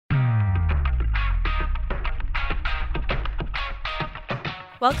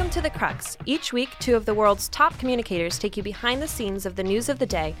Welcome to the Crux. Each week, two of the world's top communicators take you behind the scenes of the news of the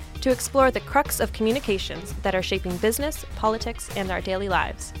day to explore the crux of communications that are shaping business, politics, and our daily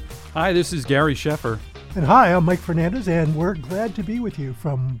lives. Hi, this is Gary Sheffer. And hi, I'm Mike Fernandez, and we're glad to be with you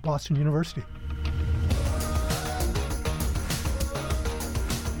from Boston University.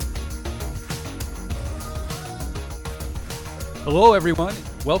 Hello, everyone.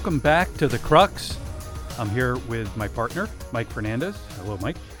 Welcome back to the Crux. I'm here with my partner, Mike Fernandez. Hello,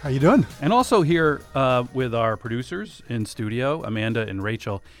 Mike. How you doing? And also here with our producers in studio, Amanda and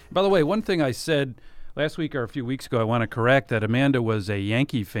Rachel. By the way, one thing I said last week or a few weeks ago, I want to correct that Amanda was a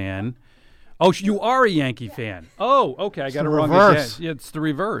Yankee fan. Oh, you are a Yankee fan. Oh, okay. I got it wrong again. Yeah, it's the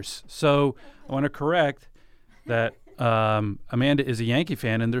reverse. So I want to correct that Amanda is a Yankee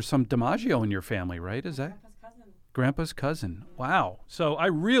fan, and there's some DiMaggio in your family, right? Is that? Grandpa's cousin. Wow. So I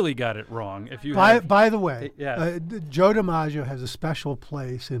really got it wrong. If you by the way, yeah. Joe DiMaggio has a special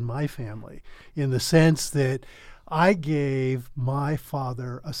place in my family in the sense that I gave my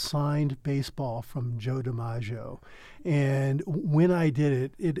father a signed baseball from Joe DiMaggio. And when I did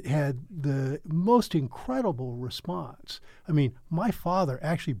it, it had the most incredible response. I mean, my father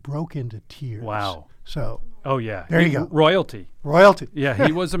actually broke into tears. Wow. So. Oh, yeah. There you go. Royalty. Yeah,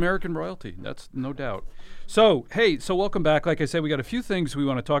 he was American royalty. That's no doubt. So, hey, welcome back. Like I said, we got a few things we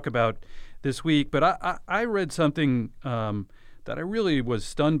want to talk about this week, but I read something that I really was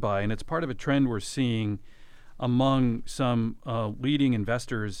stunned by, and it's part of a trend we're seeing among some leading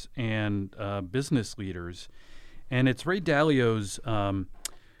investors and business leaders. And it's Ray Dalio's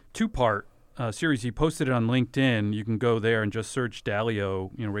two-part series. He posted it on LinkedIn. You can go there and just search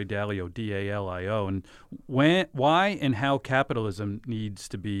Dalio, Ray Dalio, D-A-L-I-O, and why and how capitalism needs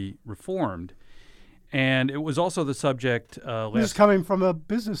to be reformed. And it was also the subject. This is coming from a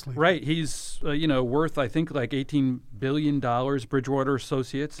business leader. Right. He's, worth, I think, like $18 billion. Bridgewater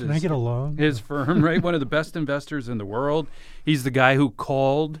Associates. Can I get a loan? His firm, right? One of the best investors in the world. He's the guy who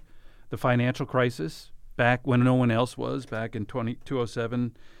called the financial crisis back when no one else was, back in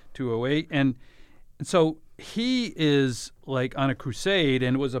 2007, 2008. And so he is like on a crusade,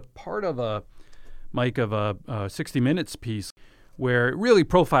 and it was a part of a 60 Minutes piece where it really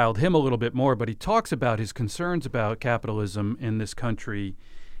profiled him a little bit more, but he talks about his concerns about capitalism in this country,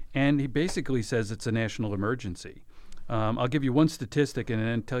 and he basically says it's a national emergency. I'll give you one statistic and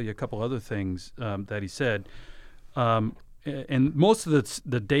then tell you a couple other things that he said. And most of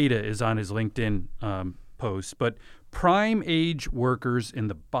the data is on his LinkedIn post, but prime age workers in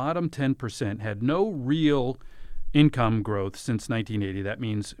the bottom 10% had no real income growth since 1980. That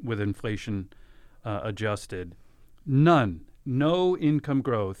means with inflation adjusted. None. No income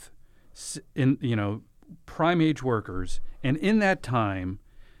growth in prime age workers, and in that time,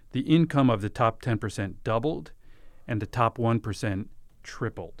 the income of the top 10% doubled, and the top 1%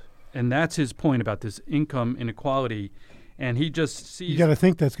 tripled. And that's his point about this income inequality. And he just sees. You got to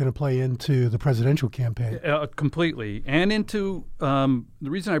think that's going to play into the presidential campaign completely, and into the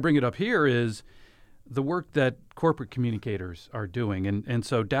reason I bring it up here is the work that corporate communicators are doing, and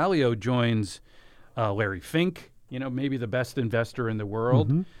so Dalio joins Larry Fink. Maybe the best investor in the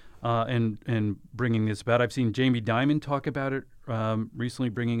world, and bringing this about. I've seen Jamie Dimon talk about it recently,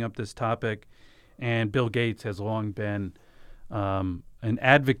 bringing up this topic, and Bill Gates has long been an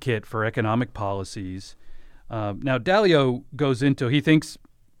advocate for economic policies. Now, Dalio goes into, he thinks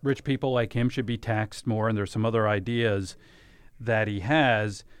rich people like him should be taxed more, and there's some other ideas that he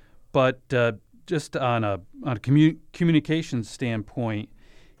has, but just on a communications standpoint,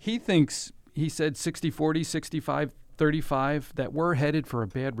 he said 60-40, 65-35, that we're headed for a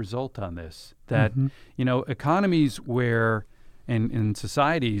bad result on this. That, economies where, and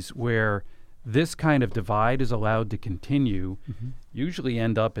societies where this kind of divide is allowed to continue usually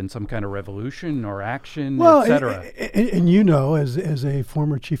end up in some kind of revolution or action, et cetera. And as a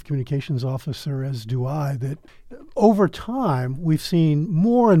former chief communications officer, as do I, that over time we've seen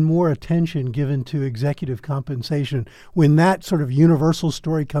more and more attention given to executive compensation. When that sort of universal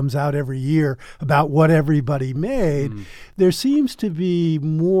story comes out every year about what everybody made, there seems to be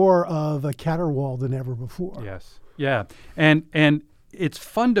more of a caterwaul than ever before. Yes. Yeah. And it's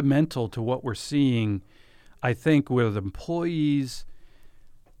fundamental to what we're seeing, I think, with employees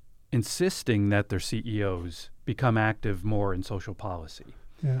insisting that their CEOs become active more in social policy.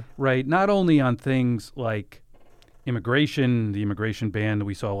 Yeah. Right? Not only on things like immigration, the immigration ban that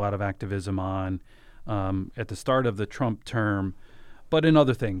we saw a lot of activism on at the start of the Trump term, but in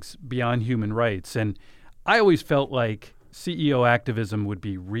other things beyond human rights. And I always felt like CEO activism would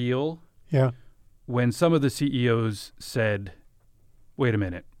be real when some of the CEOs said, wait a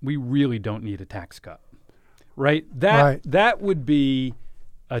minute, we really don't need a tax cut, right? That would be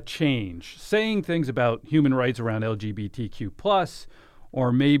a change, saying things about human rights around LGBTQ plus,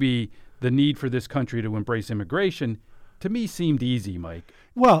 or maybe the need for this country to embrace immigration, to me seemed easy, Mike.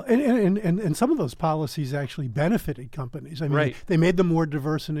 Well, and some of those policies actually benefited companies. I mean, Right. they made them more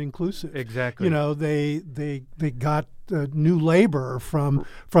diverse and inclusive. Exactly. You know, they got new labor from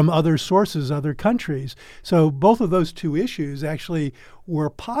other sources, other countries. So both of those two issues actually were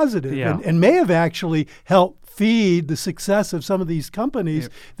positive and may have actually helped feed the success of some of these companies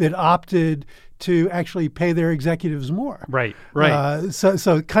that opted to actually pay their executives more. Right.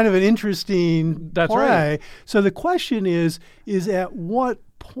 So kind of an interesting That's play. right. So the question is at what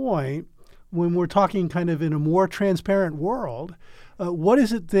point, when we're talking kind of in a more transparent world, what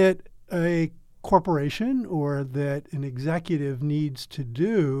is it that a corporation or that an executive needs to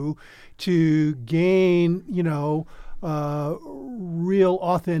do to gain, real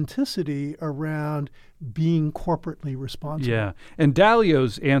authenticity around being corporately responsible? Yeah. And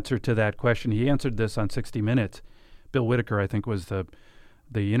Dalio's answer to that question, he answered this on 60 Minutes. Bill Whitaker, I think, was the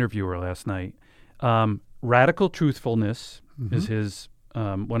interviewer last night. Radical truthfulness is his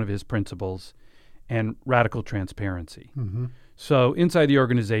one of his principles, and radical transparency. So inside the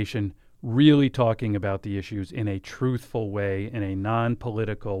organization, really talking about the issues in a truthful way, in a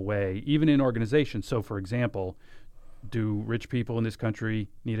non-political way, even in organizations. So, for example, do rich people in this country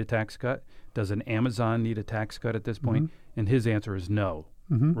need a tax cut? Does an Amazon need a tax cut at this point? And his answer is no,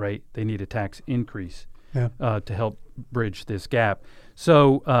 right? They need a tax increase to help bridge this gap.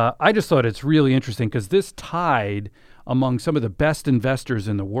 So I just thought it's really interesting because this tide among some of the best investors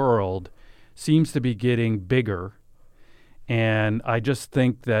in the world seems to be getting bigger. And I just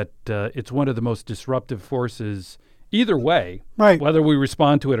think that it's one of the most disruptive forces either way, whether we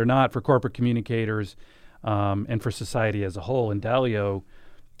respond to it or not, for corporate communicators and for society as a whole. And Dalio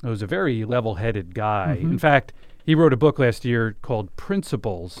was a very level-headed guy. In fact, he wrote a book last year called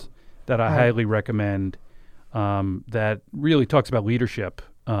Principles that I highly recommend that really talks about leadership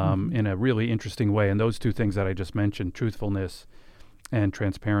in a really interesting way. And those two things that I just mentioned, truthfulness and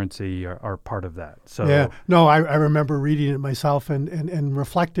transparency, are part of that. So I remember reading it myself and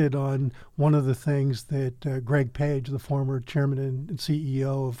reflected on one of the things that Greg Page, the former chairman and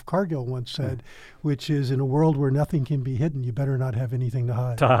CEO of Cargill, once said, which is, in a world where nothing can be hidden, you better not have anything to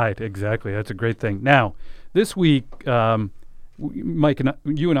hide. Exactly. That's a great thing. Now, this week, Mike,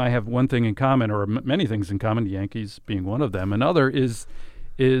 you and I have one thing in common, or many things in common, the Yankees being one of them. Another is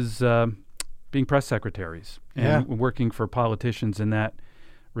being press secretaries and working for politicians in that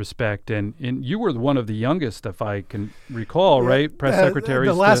respect. And you were one of the youngest, if I can recall, right? Press secretaries.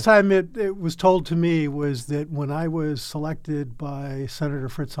 The last time it was told to me was that when I was selected by Senator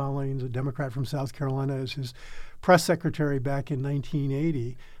Fritz Hollings, a Democrat from South Carolina, as his press secretary back in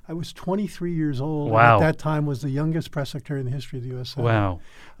 1980, I was 23 years old. Wow. And at that time was the youngest press secretary in the history of the U.S. Senate. Wow.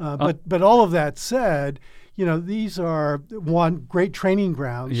 But all of that said, these are great training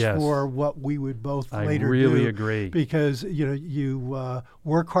grounds for what we would both later do. I really agree. Because, you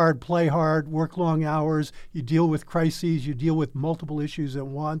work hard, play hard, work long hours, you deal with crises, you deal with multiple issues at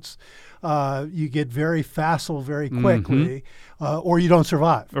once, you get very facile very quickly, or you don't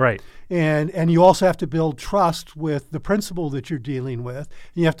survive. Right. And you also have to build trust with the principal that you're dealing with.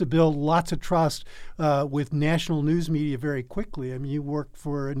 And you have to build lots of trust with national news media very quickly. I mean, you worked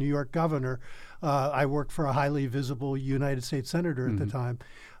for a New York governor. I worked for a highly visible United States senator at the time.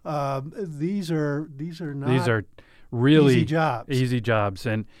 These are really easy jobs,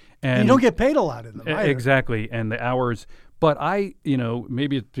 and you don't get paid a lot in them either. Exactly, and the hours. But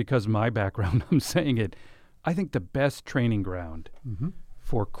maybe it's because of my background, I'm saying it. I think the best training ground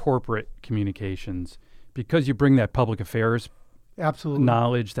for corporate communications, because you bring that public affairs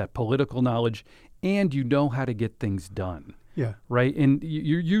knowledge, that political knowledge, and you know how to get things done. Yeah. Right. And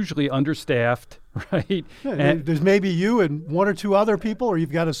you're usually understaffed, right? Yeah, and there's maybe you and one or two other people, or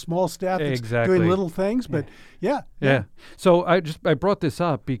you've got a small staff that's doing little things. But yeah. So I brought this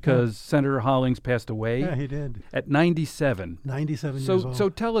up because Senator Hollings passed away. Yeah, he did. At 97. 97 years old. So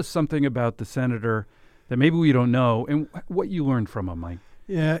tell us something about the senator that maybe we don't know and what you learned from him, Mike.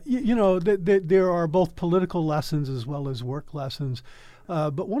 Yeah. There are both political lessons as well as work lessons.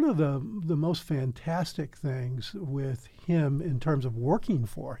 But one of the most fantastic things with him in terms of working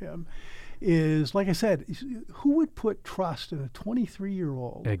for him is, like I said, who would put trust in a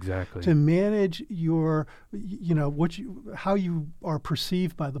 23-year-old to manage your, how you are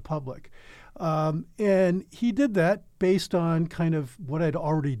perceived by the public? And he did that based on kind of what I'd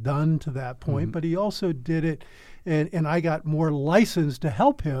already done to that point, but he also did it, and I got more license to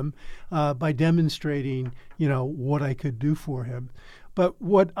help him by demonstrating, what I could do for him. But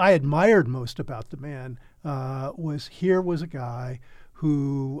what I admired most about the man was a guy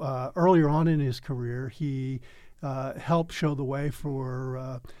who earlier on in his career, he helped show the way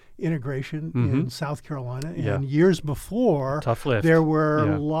for integration in South Carolina. Yeah. And years before, Tough lift. there were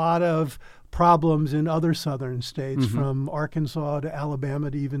Yeah. a lot of problems in other southern states, from Arkansas to Alabama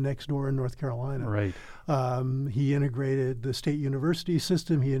to even next door in North Carolina. Right. He integrated the state university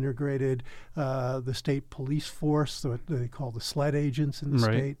system. He integrated the state police force, what they call the SLED agents in the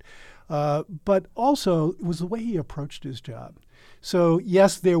Right. state. But also, it was the way he approached his job. So,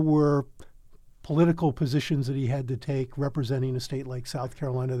 yes, there were political positions that he had to take representing a state like South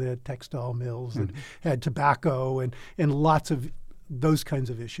Carolina that had textile mills and had tobacco and lots of those kinds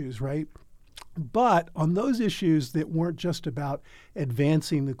of issues, right? But on those issues that weren't just about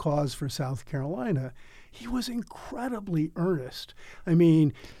advancing the cause for South Carolina, he was incredibly earnest. I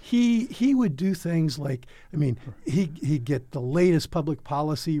mean, he would do things like, he'd get the latest public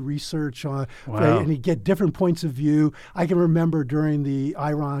policy research on, Wow. and he'd get different points of view. I can remember during the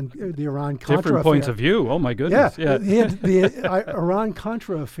Iran-Contra Different points affair. of view. Oh, my goodness. Yeah, he had the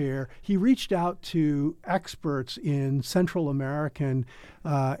Iran-Contra affair. He reached out to experts in Central American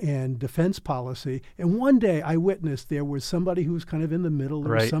and defense policy. And one day I witnessed there was somebody who was kind of in the middle,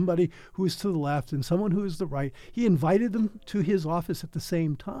 there was Right. somebody who was to the left, and someone who was the right. He invited them to his office at the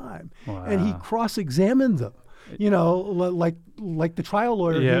same time, and he Wow. cross-examined them. Like the trial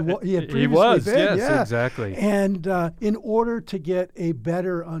lawyer Yeah, he had previously he was. been. Yes, Yeah. exactly. And in order to get a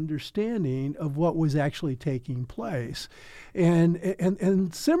better understanding of what was actually taking place,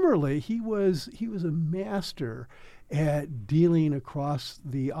 and similarly, he was a master at dealing across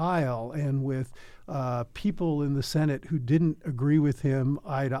the aisle and with people in the Senate who didn't agree with him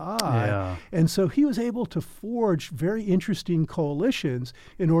eye to eye. Yeah. And so he was able to forge very interesting coalitions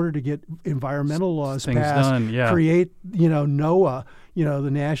in order to get environmental laws Things passed, done, yeah. create, NOAA,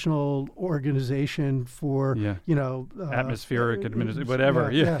 the National Organization for, Yeah. Atmospheric administration, yeah, whatever.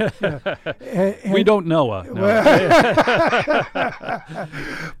 yeah, yeah. We don't know. No.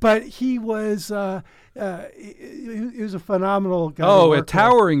 But he was he was a phenomenal guy. to Oh, a work with.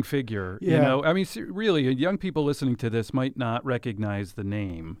 towering figure. Yeah. You know, I mean, really, young people listening to this might not recognize the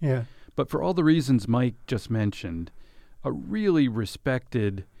name. Yeah. But for all the reasons Mike just mentioned, a really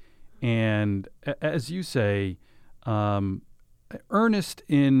respected and, as you say, earnest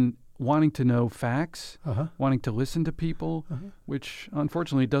in wanting to know facts, wanting to listen to people, which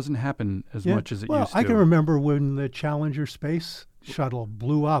unfortunately doesn't happen as much as it used to. I can remember when the Challenger space shuttle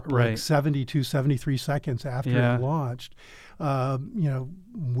blew up Right. like 73 seconds after Yeah. it launched. He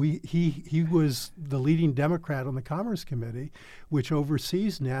was the leading Democrat on the Commerce Committee, which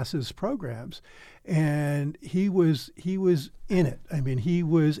oversees NASA's programs, and he was in it. I mean, he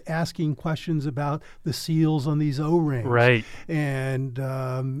was asking questions about the seals on these O-rings, Right. And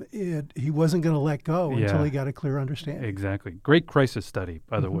he wasn't going to let go until Yeah. he got a clear understanding. Exactly. Great crisis study,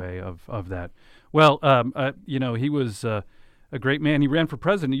 by the way, of that. Well, he was a great man. He ran for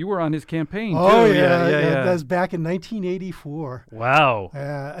president. You were on his campaign, Oh too. yeah. That was back in 1984. Wow.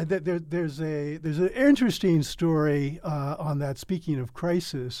 There's an interesting story on that. Speaking of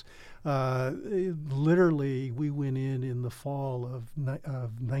crisis, literally we went in the fall of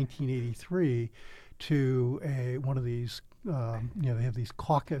 1983 to one of these. They have these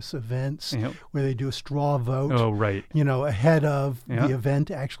caucus events where they do a straw vote. Oh, right. Ahead of Yeah. the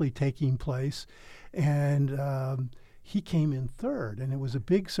event actually taking place, and he came in third, and it was a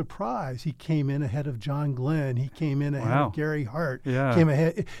big surprise. He came in ahead of John Glenn. He came in ahead Wow. of Gary Hart. Yeah. Came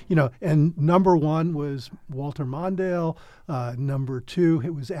ahead, and number one was Walter Mondale. Number two,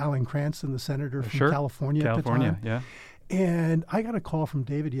 it was Alan Cranston, the senator from Sure. California at the time. Yeah. And I got a call from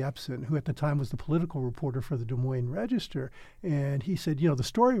David Yepsen, who at the time was the political reporter for the Des Moines Register. And he said, the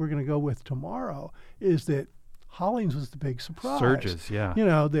story we're going to go with tomorrow is that Hollings was the big surprise. Surges, yeah.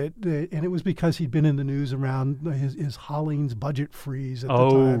 And it was because he'd been in the news around his Hollings budget freeze at the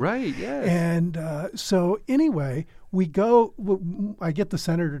Oh, time. right, yes. And so anyway, we go, I get the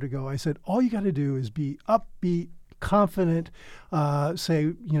senator to go. I said, all you got to do is be upbeat, confident,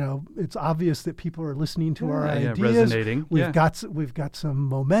 say, it's obvious that people are listening to our ideas. Resonating. We've got some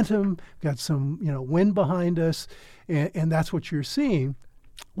momentum, got some, wind behind us, and that's what you're seeing.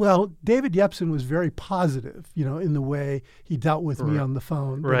 Well, David Yepsen was very positive, in the way he dealt with me on the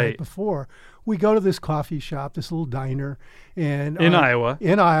phone the night before. We go to this coffee shop, this little diner, and in Iowa,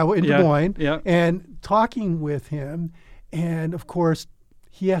 in Des Moines, yeah. And talking with him, and of course,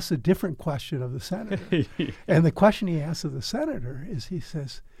 he asks a different question of the senator. And the question he asks of the senator is, he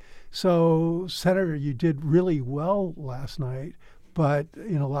says, "So, Senator, you did really well last night, but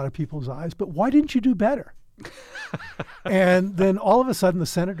in a lot of people's eyes, but why didn't you do better?" And then all of a sudden, the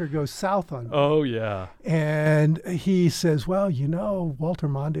senator goes south on me. Oh, yeah. And he says, well, Walter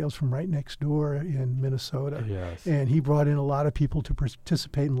Mondale's from right next door in Minnesota. Yes. And he brought in a lot of people to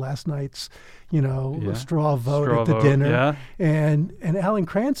participate in last night's, straw vote Straw at the vote, dinner. yeah. And Alan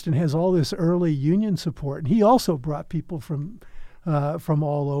Cranston has all this early union support. And he also brought people from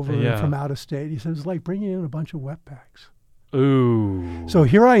all over and from out of state. He says, it's like bringing in a bunch of wetbacks. Ooh. So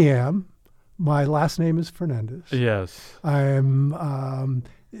here I am. My last name is Fernandez. Yes. I'm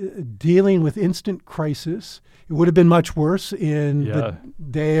dealing with instant crisis. It would have been much worse in the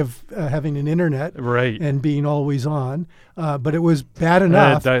day of having an internet and being always on. But it was bad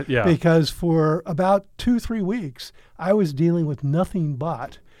enough because for about 2-3 weeks, I was dealing with nothing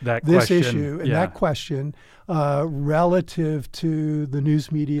but this issue and that question relative to the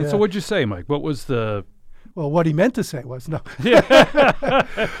news media. And so what'd you say, Mike? What was the... Well, what he meant to say was no. There's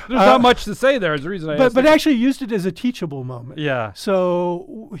not much to say there. Is the reason I asked. But actually used it as a teachable moment. Yeah.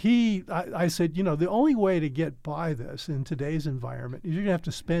 So I said, the only way to get by this in today's environment is you're going to have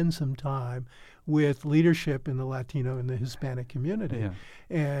to spend some time with leadership in the Latino and the Hispanic community. Yeah.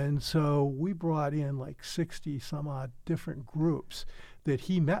 And so we brought in like 60 some odd different groups that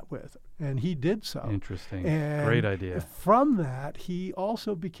he met with, and he did so. Interesting. And great idea. From that, he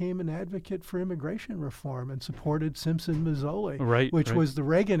also became an advocate for immigration reform and supported Simpson-Mazzoli, which was the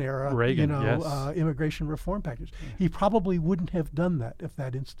Reagan era, immigration reform package. Yeah. He probably wouldn't have done that if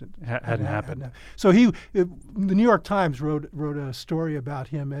that incident hadn't happened. So the New York Times wrote a story about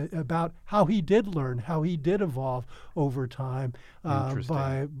him, about how he did learn, how he did evolve over time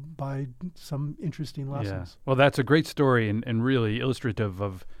by some interesting lessons. Yeah. Well, that's a great story and really illustrative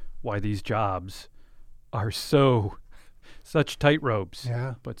of why these jobs are such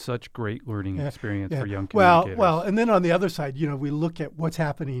tightropes, but such great learning experience for young communicators. Well, and then on the other side, we look at what's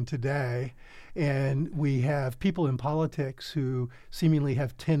happening today, and we have people in politics who seemingly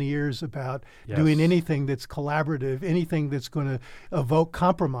have 10 ears about doing anything that's collaborative, anything that's going to evoke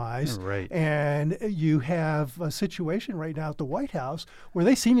compromise. Right. And you have a situation right now at the White House where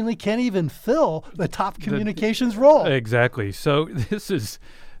they seemingly can't even fill the top communications role. Exactly. So this is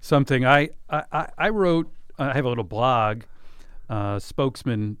something I wrote. I have a little blog,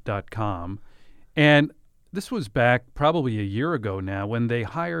 spokesman.com, and this was back probably a year ago now when they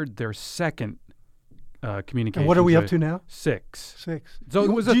hired their second communications. And what are we up to now? 6. So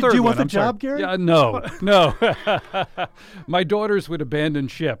it was a third one. Do you want the job, Gary? Yeah, no. My daughters would abandon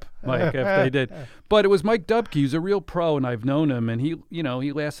ship, Mike, if they did. But it was Mike Dubke, who's a real pro, and I've known him, and he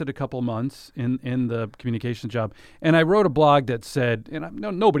lasted a couple months in the communications job. And I wrote a blog that said, and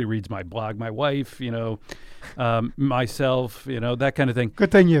nobody reads my blog, my wife, myself, that kind of thing.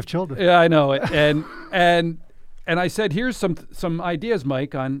 Good thing you have children. Yeah, I know it. And I said, here's some ideas,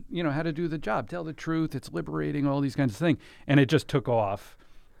 Mike, on how to do the job. Tell the truth. It's liberating, all these kinds of things. And it just took off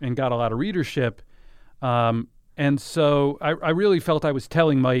and got a lot of readership. And so I really felt I was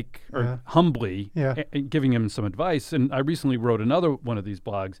telling Mike, humbly, giving him some advice. And I recently wrote another one of these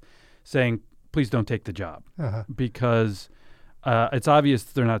blogs saying, please don't take the job because it's obvious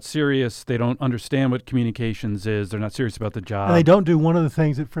they're not serious. They don't understand what communications is. They're not serious about the job. And they don't do one of the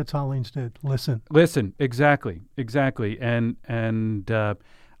things that Fritz Hollings did. Listen. Exactly. And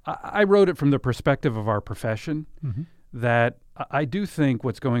I wrote it from the perspective of our profession, that I do think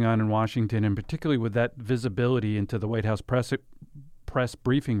what's going on in Washington, and particularly with that visibility into the White House press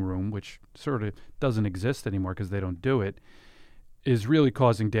briefing room, which sort of doesn't exist anymore because they don't do it, is really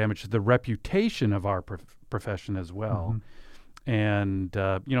causing damage to the reputation of our profession as well. And,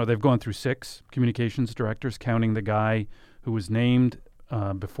 they've gone through 6 communications directors, counting the guy who was named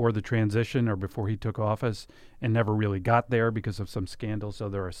before the transition or before he took office and never really got there because of some scandal. So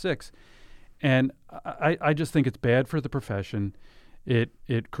there are 6. And I just think it's bad for the profession.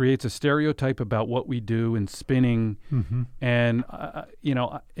 It creates a stereotype about what we do in spinning. And,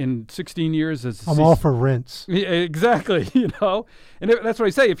 in 16 years as I'm all for rinse. Exactly, And that's what I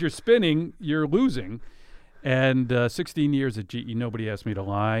say. If you're spinning, you're losing. And 16 years at GE, nobody asked me to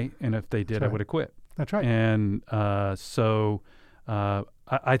lie. And if they did, I would have quit. That's right. And so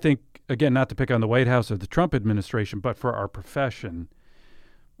I think, again, not to pick on the White House or the Trump administration, but for our profession,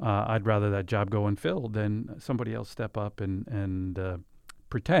 I'd rather that job go unfilled than somebody else step up and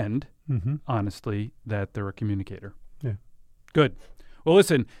pretend, honestly, that they're a communicator. Yeah. Good. Well,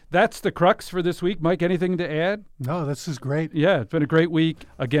 listen, that's the crux for this week. Mike, anything to add? No, this is great. Yeah, it's been a great week.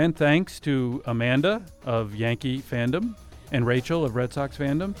 Again, thanks to Amanda of Yankee Fandom and Rachel of Red Sox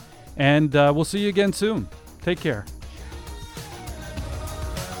Fandom. And we'll see you again soon. Take care.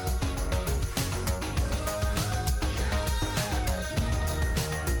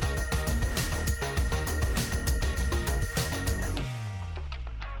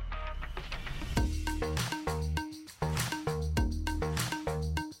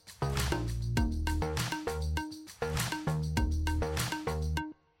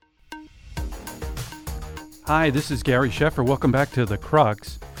 Hi, this is Gary Sheffer. Welcome back to The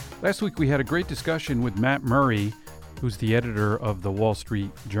Crux. Last week we had a great discussion with Matt Murray, who's the editor of the Wall Street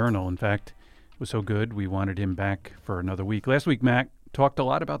Journal. In fact, it was so good we wanted him back for another week. Last week, Matt talked a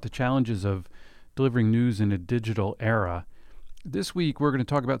lot about the challenges of delivering news in a digital era. This week we're going to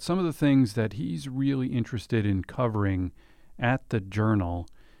talk about some of the things that he's really interested in covering at the Journal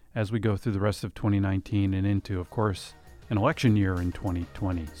as we go through the rest of 2019 and into, of course, an election year in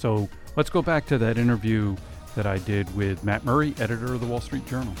 2020. So let's go back to that interview that I did with Matt Murray, editor of the Wall Street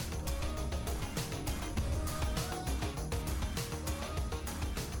Journal.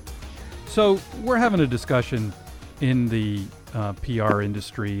 So we're having a discussion in the PR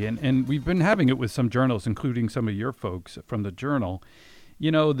industry, and we've been having it with some journalists, including some of your folks from the Journal.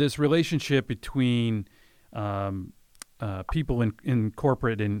 You know, this relationship between people in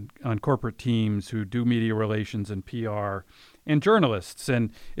corporate and on corporate teams who do media relations and PR and journalists.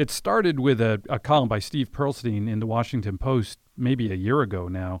 And it started with a column by Steve Pearlstein in the Washington Post maybe a year ago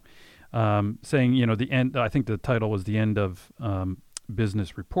now, saying, you know, the end, I think the title was The End of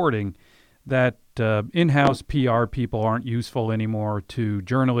Business Reporting, that in-house PR people aren't useful anymore to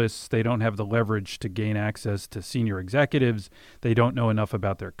journalists. They don't have the leverage to gain access to senior executives. They don't know enough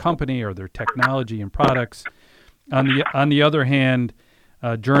about their company or their technology and products. On the other hand,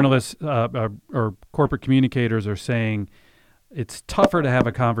 journalists or corporate communicators are saying it's tougher to have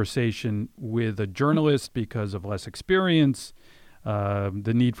a conversation with a journalist because of less experience,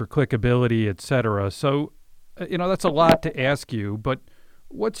 the need for clickability, et cetera. So, you know, that's a lot to ask you, but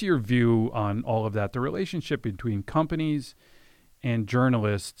what's your view on all of that, the relationship between companies and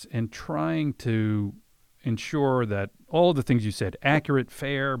journalists and trying to ensure that all the things you said, accurate,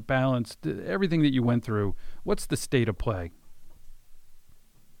 fair, balanced, everything that you went through, what's the state of play?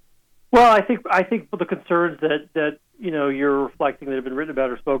 Well, I think the concerns that you know you're reflecting that have been written about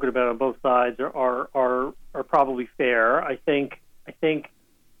or spoken about on both sides are probably fair. I think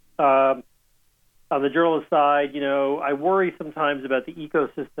on the journalist side, you know, I worry sometimes about the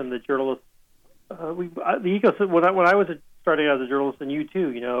ecosystem that journalists the ecosystem when I was starting out as a journalist, and you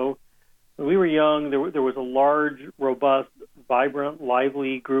too, you know, when we were young, there was a large, robust, vibrant,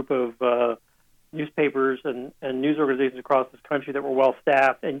 lively group of newspapers and news organizations across this country that were well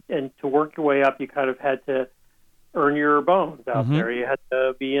staffed, and to work your way up, you kind of had to earn your bones out there. You had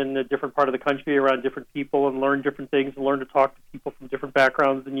to be in a different part of the country around different people and learn different things and learn to talk to people from different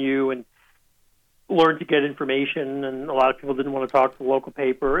backgrounds than you and learn to get information. And a lot of people didn't want to talk to the local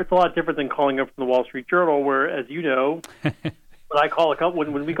paper. It's a lot different than calling up from the Wall Street Journal, where, as you know, when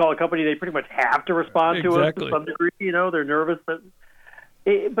we call a company, they pretty much have to respond to us to some degree. You know, they're nervous that.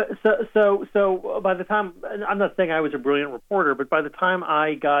 But so by the time, I'm not saying I was a brilliant reporter, but by the time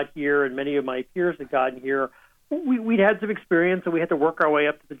I got here and many of my peers had gotten here, we'd had some experience and we had to work our way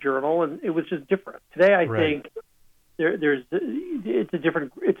up to the Journal, and it was just different. Today, I think it's a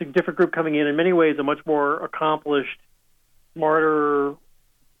different group coming in many ways, a much more accomplished, smarter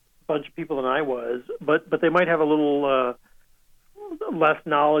bunch of people than I was, but they might have a little less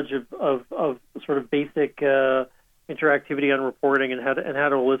knowledge of sort of basic interactivity on reporting and how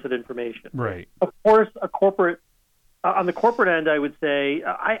to elicit information. Right. Of course, on the corporate end, I would say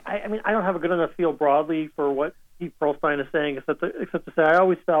I mean I don't have a good enough feel broadly for what Steve Pearlstein is saying, except to say I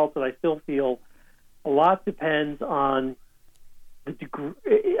always felt that I still feel a lot depends on the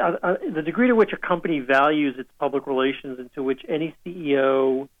degree to which a company values its public relations, and to which any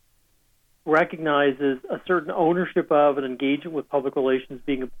CEO recognizes a certain ownership of and engagement with public relations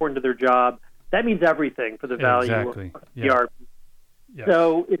being important to their job. That means everything for the value of PR. Yes.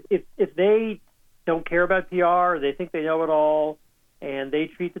 So if they don't care about PR, or they think they know it all, and they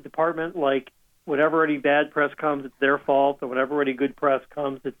treat the department like whenever any bad press comes, it's their fault, and whenever any good press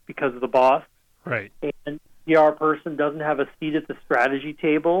comes, it's because of the boss. Right. And PR person doesn't have a seat at the strategy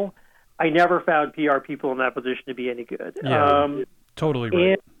table. I never found PR people in that position to be any good. Yeah, totally right.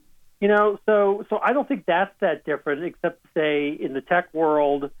 And, you know, so I don't think that's that different, except to say in the tech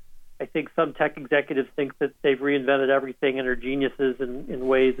world, I think some tech executives think that they've reinvented everything and are geniuses in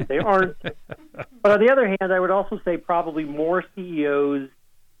ways that they aren't. But on the other hand, I would also say probably more CEOs,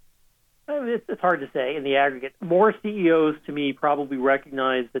 it's hard to say in the aggregate, more CEOs to me probably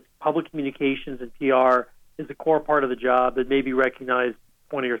recognize that public communications and PR is a core part of the job that maybe recognized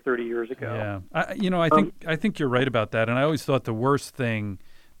 20 or 30 years ago. Yeah. I think you're right about that. And I always thought the worst thing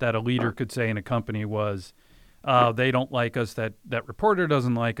that a leader could say in a company was, they don't like us, that reporter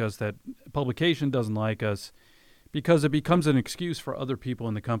doesn't like us, that publication doesn't like us, because it becomes an excuse for other people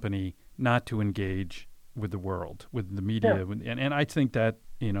in the company not to engage with the world, with the media. Yeah. And I think that,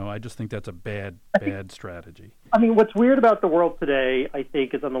 I just think that's a bad strategy. I mean, what's weird about the world today, I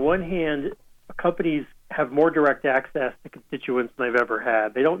think, is on the one hand, companies have more direct access to constituents than they've ever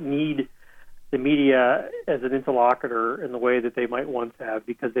had. They don't need the media as an interlocutor in the way that they might once have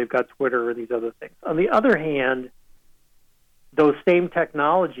because they've got Twitter and these other things. On the other hand, those same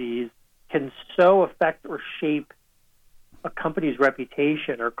technologies can so affect or shape a company's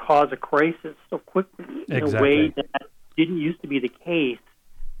reputation or cause a crisis so quickly in a way that didn't used to be the case,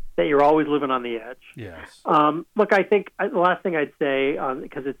 that you're always living on the edge. Yes. Look, I think the last thing I'd say,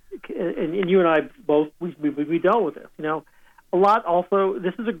 because it's, and you and I both, we dealt with this, a lot also,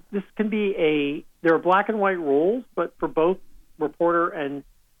 this can be there are black and white rules, but for both reporter and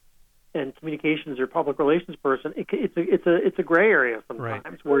communications or public relations person, it's a gray area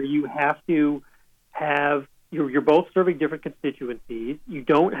sometimes where you have to have, you're both serving different constituencies, you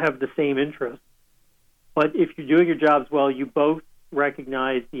don't have the same interests, but if you're doing your jobs well, you both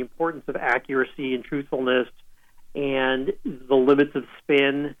recognize the importance of accuracy and truthfulness and the limits of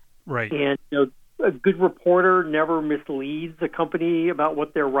spin. Right. And a good reporter never misleads a company about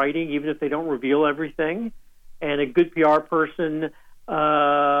what they're writing, even if they don't reveal everything. And a good PR person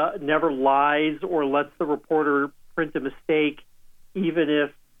never lies or lets the reporter print a mistake, even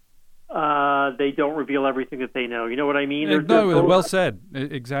if they don't reveal everything that they know. You know what I mean? Well said.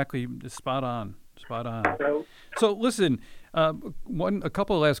 Exactly. Spot on. So listen, a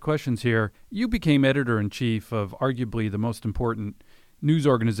couple of last questions here. You became editor-in-chief of arguably the most important news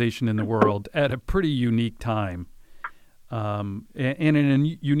organization in the world at a pretty unique time, and in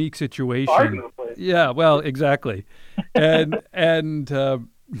a unique situation. Arguably. Yeah, well, exactly. And I thought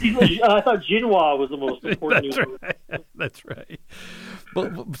Jinhua was the most important. That's right.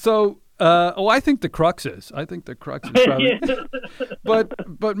 But so. I think the Crux is. Probably.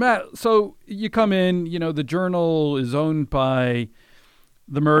 But Matt, so you come in. The Journal is owned by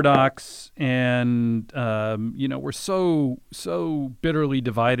the Murdochs, and we're so bitterly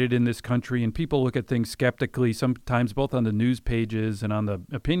divided in this country, and people look at things skeptically. Sometimes both on the news pages and on the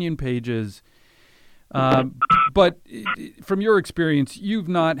opinion pages. But from your experience, you've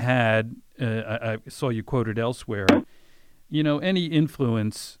not had. I saw you quoted elsewhere. Any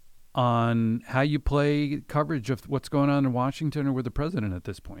influence on how you play coverage of what's going on in Washington or with the president at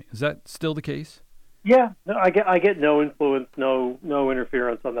this point. Is that still the case? Yeah, no, I get no influence, no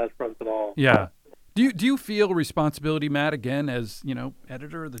interference on that front at all. Yeah. Do you feel responsibility, Matt, again as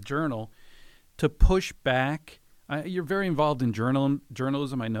editor of the Journal, to push back? You're very involved in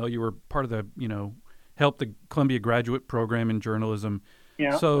journalism. I know you were part of the helped the Columbia graduate program in journalism.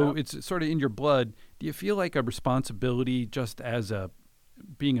 Yeah. So it's sort of in your blood. Do you feel like a responsibility just as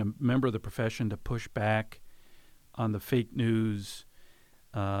being a member of the profession to push back on the fake news,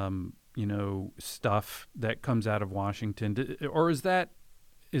 stuff that comes out of Washington, or is that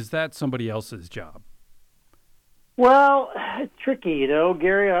somebody else's job? Well, it's tricky,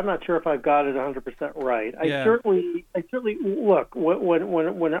 Gary. I'm not sure if I've got it 100% right. I certainly look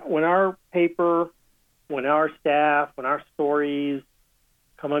when our paper, when our staff, when our stories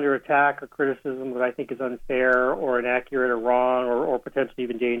come under attack or criticism that I think is unfair or inaccurate or wrong or potentially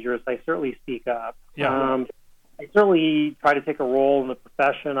even dangerous, I certainly speak up. Yeah. I certainly try to take a role in the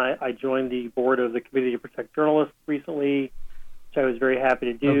profession. I joined the board of the Committee to Protect Journalists recently, which I was very happy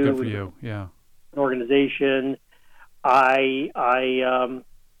to do. Oh, good for you. Yeah. An organization. And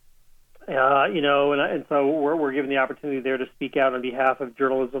so we're given the opportunity there to speak out on behalf of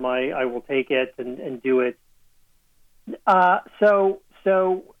journalism. I will take it and do it.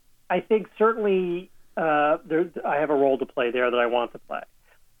 So I think certainly I have a role to play there that I want to play.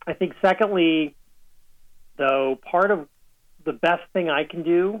 I think secondly, though, part of the best thing I can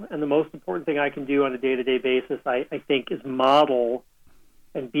do and the most important thing I can do on a day-to-day basis, I think, is model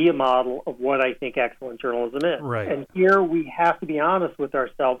and be a model of what I think excellent journalism is. Right. And here we have to be honest with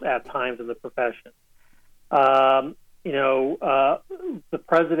ourselves at times in the profession. The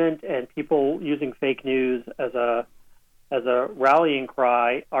president and people using fake news as a rallying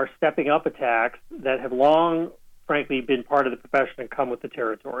cry are stepping up attacks that have long, frankly, been part of the profession and come with the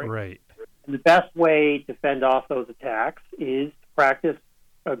territory. Right. And the best way to fend off those attacks is to practice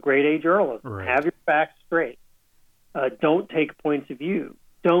a grade A journalism. Right. Have your facts straight. Don't take points of view.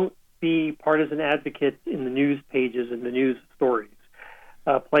 Don't be partisan advocates in the news pages and the news stories.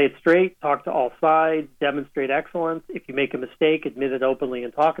 Play it straight, talk to all sides, demonstrate excellence. If you make a mistake, admit it openly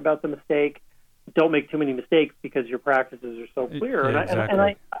and talk about the mistake. Don't make too many mistakes because your practices are so clear. Yeah,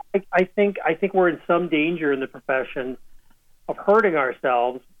 exactly. I think we're in some danger in the profession of hurting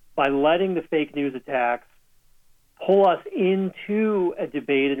ourselves by letting the fake news attacks pull us into a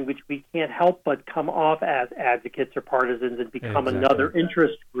debate in which we can't help but come off as advocates or partisans and become another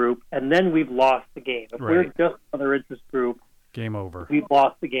interest group, and then we've lost the game. If we're just another interest group, game over. We've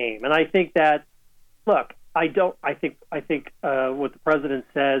lost the game. And I think that, look, I think what the president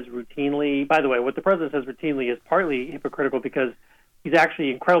says routinely. By the way, what the president says routinely is partly hypocritical because he's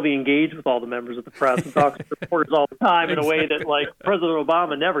actually incredibly engaged with all the members of the press and talks to reporters all the time in a way that like President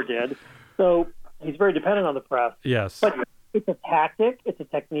Obama never did. So he's very dependent on the press. Yes, but it's a tactic, it's a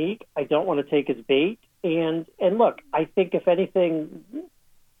technique. I don't want to take his bait. And look, I think if anything,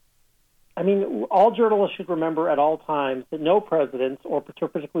 I mean, all journalists should remember at all times that no presidents or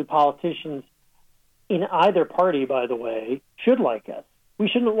particularly politicians in either party, by the way, should like us. We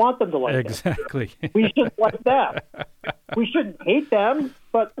shouldn't want them to like us. Exactly. We shouldn't like them. We shouldn't hate them,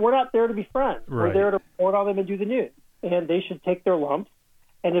 but we're not there to be friends. Right. We're there to report on them and do the news. And they should take their lumps.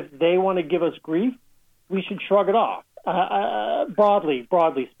 And if they want to give us grief, we should shrug it off. Broadly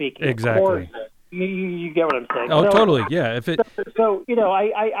speaking. Exactly. Of course, you get what I'm saying. Oh, totally. Yeah. So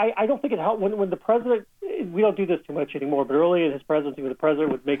I don't think it helped when the president. We don't do this too much anymore, but early in his presidency, when the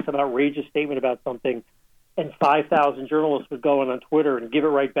president would make some outrageous statement about something, and 5,000 journalists would go on Twitter and give it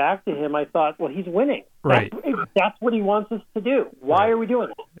right back to him, I thought, well, he's winning. Right. That's what he wants us to do. Why are we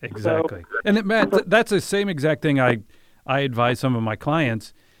doing it? Exactly. And Matt, that's the same exact thing I advise some of my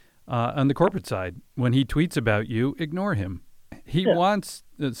clients on the corporate side. When he tweets about you, ignore him. He wants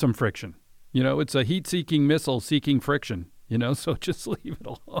some friction. It's a heat-seeking missile seeking friction. So just leave it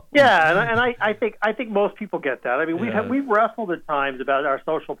alone. Yeah, and I think most people get that. I mean, we've wrestled at times about our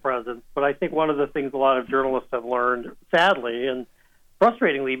social presence, but I think one of the things a lot of journalists have learned, sadly and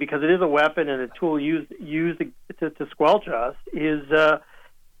frustratingly, because it is a weapon and a tool used to squelch us, is there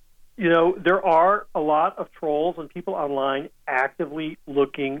are a lot of trolls and people online actively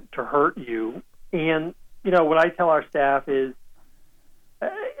looking to hurt you. And what I tell our staff is,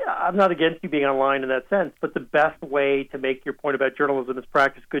 I'm not against you being online in that sense, but the best way to make your point about journalism is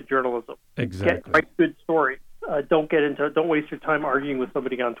practice good journalism. Exactly. Write good stories. Don't waste your time arguing with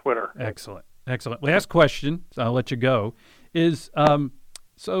somebody on Twitter. Excellent. Last question, so I'll let you go, is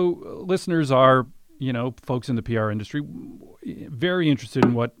so listeners are, folks in the PR industry, very interested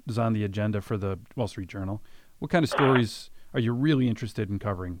in what is on the agenda for the Wall Street Journal. What kind of stories are you really interested in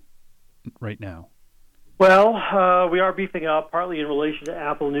covering right now? Well, we are beefing up, partly in relation to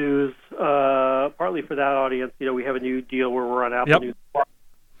Apple News, partly for that audience. We have a new deal where we're on Apple News.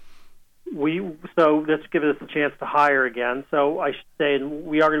 So that's given us a chance to hire again. So I should say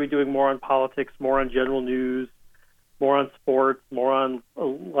we are going to be doing more on politics, more on general news, more on sports, more on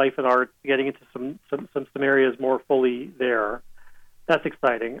life and art, getting into some areas more fully there. That's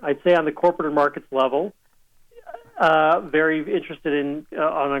exciting. I'd say on the corporate and markets level, very interested in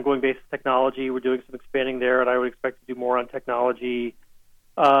on an ongoing basis technology. We're doing some expanding there, and I would expect to do more on technology.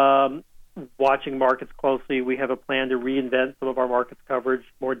 Watching markets closely. We have a plan to reinvent some of our markets coverage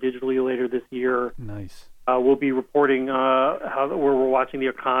more digitally later this year. Nice. We'll be reporting where we're watching the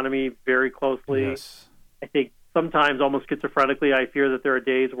economy very closely. Yes. I think sometimes almost schizophrenically, I fear that there are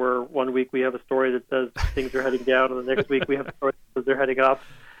days where one week we have a story that says things are heading down, and the next week we have a story that says they're heading up.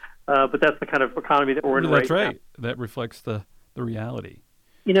 But that's the kind of economy that we're in That's right now. That reflects the reality.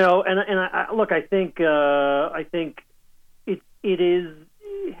 And I look, I think it is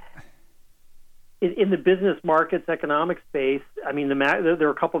in the business markets economic space. I mean, there are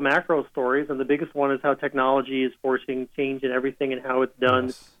a couple of macro stories, and the biggest one is how technology is forcing change in everything and how it's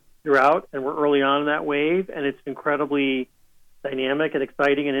done throughout. And we're early on in that wave, and it's incredibly dynamic and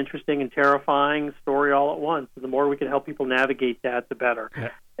exciting and interesting and terrifying story all at once. So the more we can help people navigate that, the better.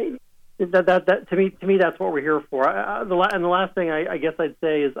 Yeah. That to me, that's what we're here for. And the last thing I guess I'd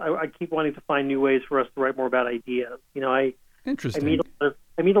say is I keep wanting to find new ways for us to write more about ideas. Interesting.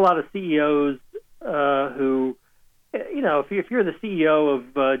 I meet a lot of CEOs who, if you're the CEO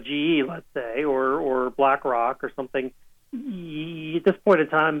of GE, let's say, or BlackRock or something, at this point in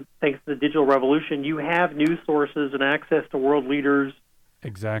time, thanks to the digital revolution, you have news sources and access to world leaders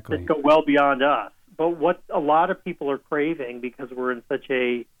exactly that go well beyond us. But what a lot of people are craving, because we're in such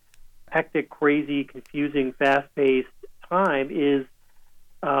a hectic, crazy, confusing, fast-paced time, is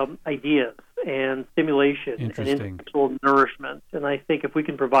ideas and stimulation and intellectual nourishment. And I think if we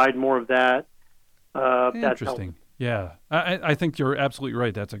can provide more of that, that's interesting. Yeah, I think you're absolutely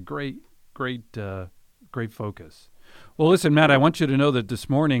right. That's a great focus. Well, listen, Matt, I want you to know that this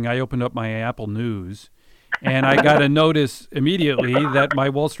morning I opened up my Apple News, and I got a notice immediately that my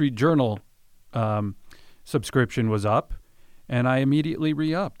Wall Street Journal subscription was up, and I immediately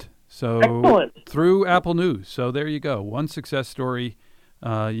re-upped. So excellent. Through Apple News. So there you go. One success story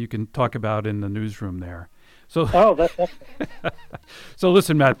you can talk about in the newsroom there. So, that's excellent. So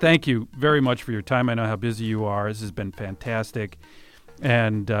listen, Matt, thank you very much for your time. I know how busy you are. This has been fantastic,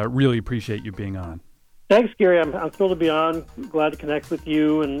 and really appreciate you being on. Thanks, Gary. I'm thrilled to be on. Glad to connect with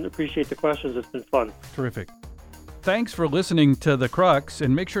you and appreciate the questions. It's been fun. Terrific. Thanks for listening to The Crux,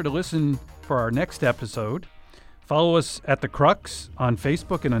 and make sure to listen for our next episode. Follow us at The Crux on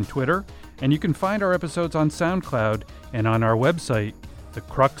Facebook and on Twitter, and you can find our episodes on SoundCloud and on our website,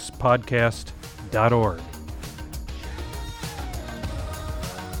 thecruxpodcast.org.